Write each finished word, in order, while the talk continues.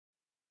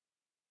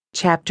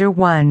Chapter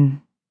 1.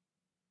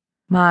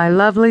 My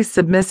lovely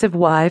submissive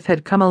wife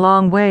had come a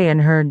long way in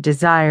her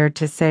desire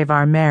to save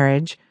our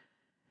marriage.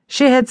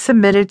 She had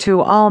submitted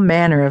to all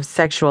manner of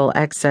sexual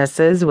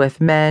excesses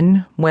with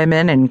men,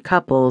 women, and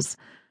couples.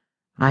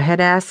 I had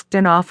asked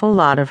an awful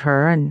lot of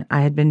her, and I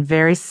had been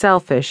very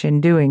selfish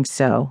in doing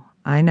so,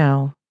 I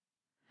know.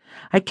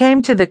 I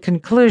came to the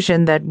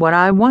conclusion that what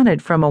I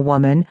wanted from a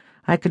woman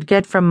I could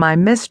get from my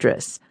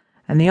mistress,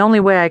 and the only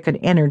way I could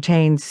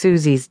entertain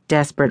Susie's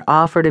desperate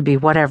offer to be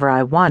whatever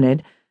I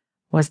wanted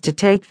was to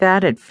take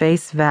that at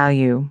face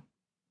value.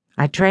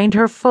 I trained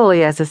her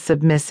fully as a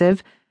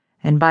submissive,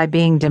 and by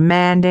being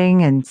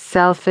demanding and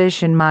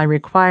selfish in my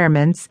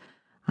requirements,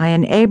 I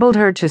enabled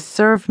her to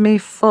serve me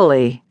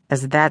fully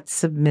as that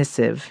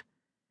submissive.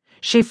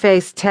 She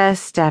faced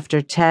test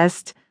after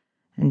test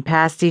and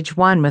passed each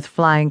one with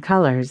flying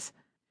colors.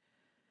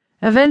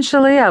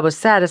 Eventually, I was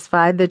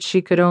satisfied that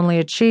she could only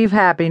achieve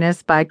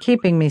happiness by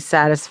keeping me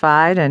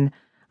satisfied, and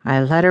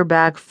I let her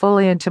back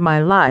fully into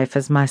my life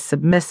as my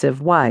submissive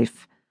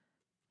wife.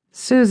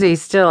 Susie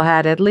still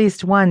had at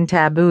least one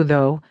taboo,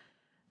 though.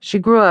 She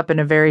grew up in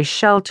a very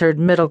sheltered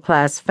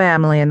middle-class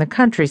family in the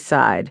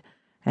countryside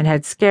and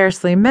had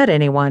scarcely met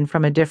anyone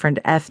from a different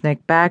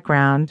ethnic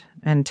background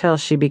until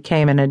she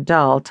became an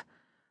adult.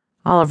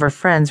 All of her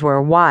friends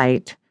were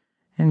white,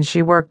 and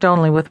she worked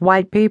only with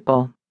white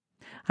people.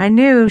 I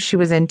knew she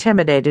was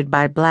intimidated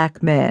by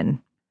black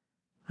men.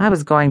 I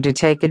was going to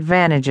take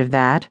advantage of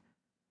that.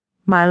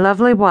 My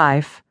lovely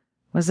wife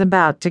was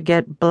about to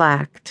get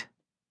blacked.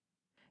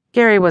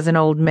 Gary was an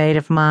old mate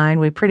of mine.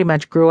 We pretty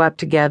much grew up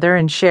together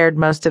and shared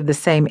most of the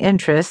same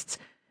interests,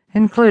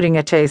 including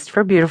a taste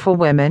for beautiful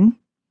women.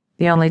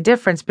 The only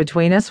difference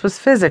between us was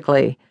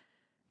physically.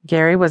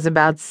 Gary was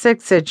about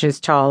 6 inches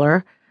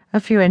taller, a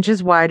few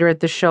inches wider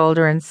at the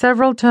shoulder, and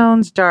several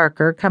tones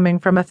darker, coming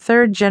from a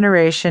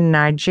third-generation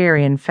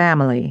Nigerian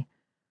family.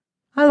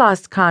 I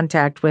lost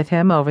contact with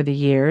him over the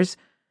years,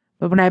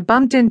 but when I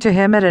bumped into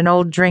him at an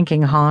old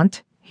drinking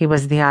haunt, he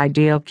was the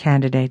ideal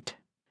candidate.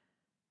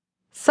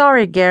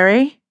 "Sorry,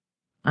 Gary,"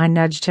 I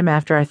nudged him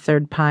after our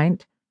third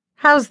pint.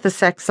 "How's the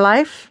sex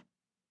life?"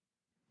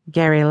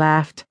 Gary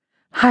laughed.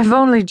 "I've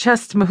only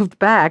just moved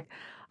back.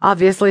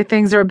 Obviously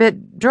things are a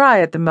bit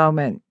dry at the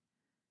moment."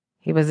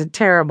 He was a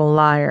terrible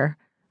liar.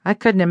 I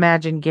couldn't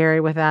imagine Gary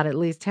without at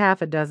least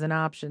half a dozen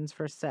options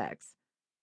for sex.